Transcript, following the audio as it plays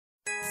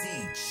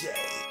DJ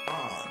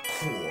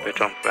Encore.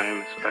 Bitch, I'm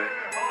famous, ayy.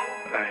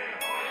 Ayy.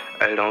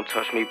 Ayy, don't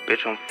touch me,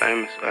 bitch, I'm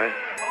famous, ayy.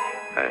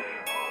 Ayy.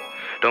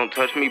 Don't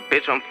touch me,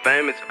 bitch, I'm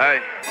famous,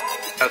 ayy.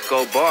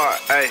 Escobar,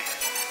 ayy.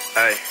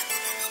 Ayy.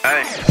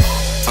 Ayy.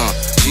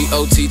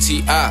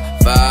 G-O-T-T-I,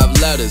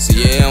 5 letters.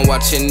 Yeah, I'm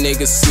watching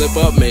niggas slip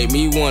up, made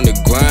me wanna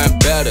grind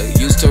better.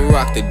 Used to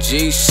rock the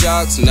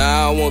G-Shocks,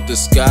 now I want the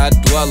Sky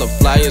Dweller.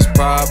 Flyers,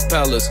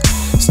 propellers,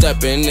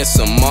 stepping in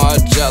some more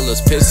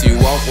jealous. Piss you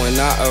off when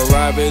I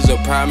arrive is a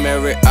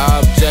primary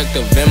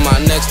objective. In my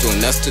next one,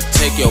 that's to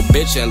take your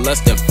bitch in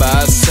less than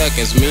 5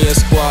 seconds. Me and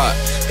Squad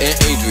and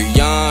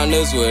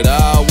Adriana's with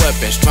our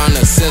weapons, trying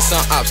to send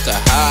some ops to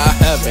high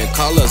heaven.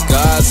 Call us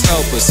God's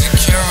helpers.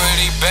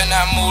 Security, better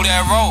not move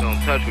that rope. Don't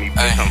touch me,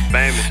 bitch, I'm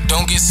famous.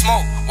 Don't get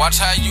smoked, watch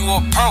how you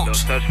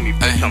approach. Don't touch me,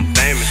 bitch, I'm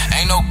famous.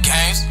 Ain't no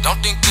games, don't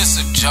think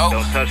this a joke.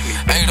 Don't touch me,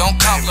 bitch. Hey, don't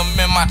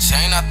compliment my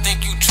chain, I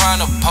think you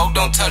tryna poke.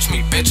 Don't touch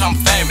me, bitch, I'm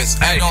famous.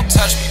 Hey, don't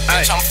touch me,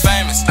 bitch, I'm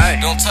famous.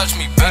 Don't touch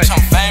me, bitch,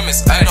 I'm famous.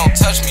 Hey, don't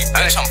touch me,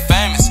 bitch, I'm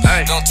famous.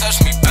 Don't touch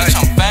me, bitch,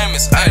 I'm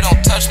famous. Hey,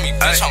 don't touch me,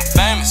 bitch,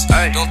 I'm famous.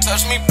 Don't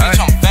touch me, bitch,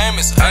 I'm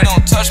famous. Hey,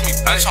 don't touch me,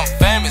 bitch, I'm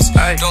famous.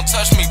 Don't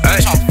touch me,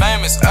 bitch, I'm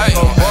famous. Hey,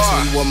 don't ask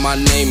me what my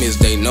name is,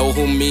 they know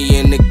who me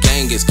and the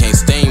gang is. Can't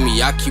stain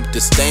me, I keep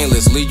the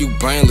stainless, leave you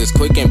brainless,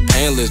 quick and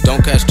painless.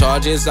 Don't catch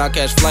charges, I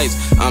catch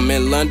flights. I'm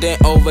in London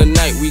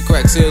overnight, we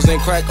crack seals and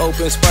crack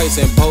open Sprites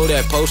and pour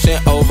that potion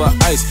over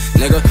ice.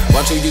 Nigga,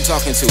 watch who you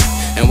talking to,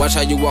 and watch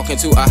how you walking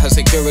to. I have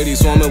security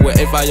swarming with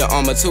a fire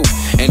armor too,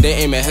 and they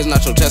aim at heads,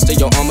 not your chest or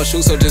your armor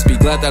shoe. So just be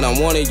glad that I'm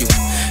warning you,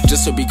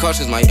 just to be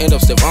cautious, might end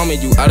up stiff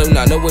arming you. I do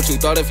not know what you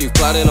thought if you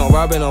plotted on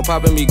robbing or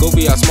popping me.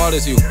 Goofy, I smart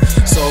as you.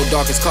 So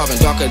dark as carbon,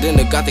 darker than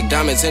the gothic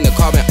diamonds in the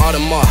carbon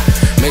Audemars.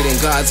 Made in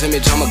God's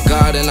image, I'm a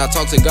god, and I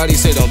talk to God, he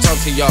say don't talk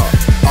to y'all.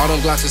 All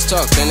them blocks is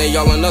tucked, and they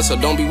all on us, so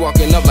don't be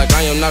walking up like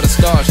I am not a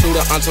star.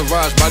 Shooter,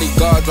 entourage,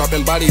 bodyguard,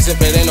 dropping bodies if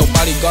it ain't no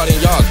bodyguard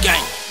in y'all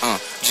gang.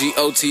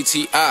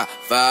 G-O-T-T-I,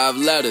 5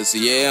 letters.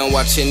 Yeah, I'm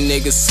watching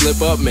niggas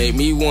slip up, made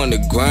me wanna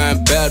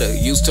grind better.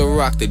 Used to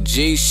rock the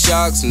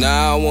G-Shocks,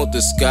 now I want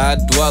the Sky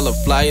Dweller.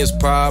 Flyers,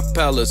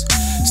 propellers,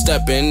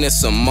 stepping in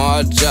some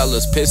more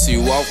jealous. Piss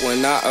you off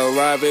when I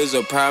arrive is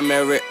a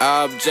primary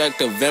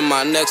objective. In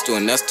my next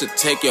one, that's to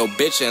take your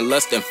bitch in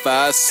less than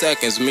 5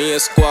 seconds. Me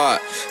and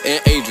Squad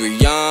and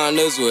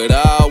Adriana's with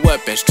our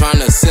weapons, trying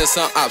to send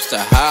some ops to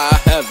high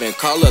heaven.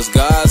 Call us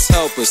God's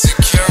helpers.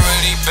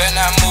 Security, better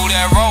not move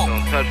that rope.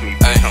 Don't touch me,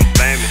 bitch, I'm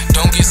famous.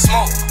 Don't get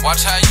smoked,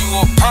 watch how you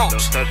approach.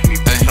 Don't touch me,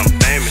 bitch, I'm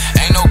famous.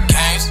 Ain't no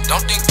games,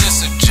 don't think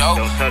this a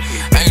joke. Don't touch me,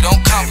 hey, don't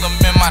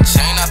compliment my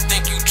chain, I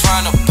think you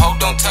tryna poke.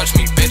 Don't touch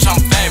me, bitch, I'm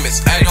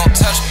famous. Hey, don't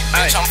touch me,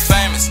 bitch, I'm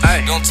famous.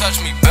 Don't touch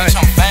me, bitch,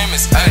 I'm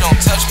famous. Hey, don't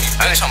touch me,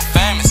 bitch, I'm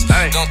famous.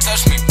 Don't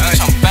touch me, bitch,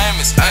 I'm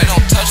famous. Hey,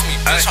 don't touch me,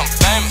 bitch, I'm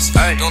famous.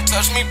 Don't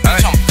touch me,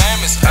 bitch, I'm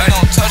famous. Hey,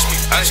 don't touch me,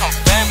 bitch, I'm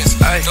famous.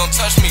 Don't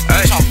touch me,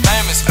 bitch, I'm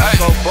famous.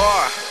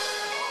 Escobar.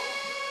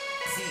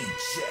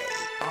 DJ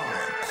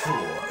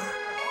Encore.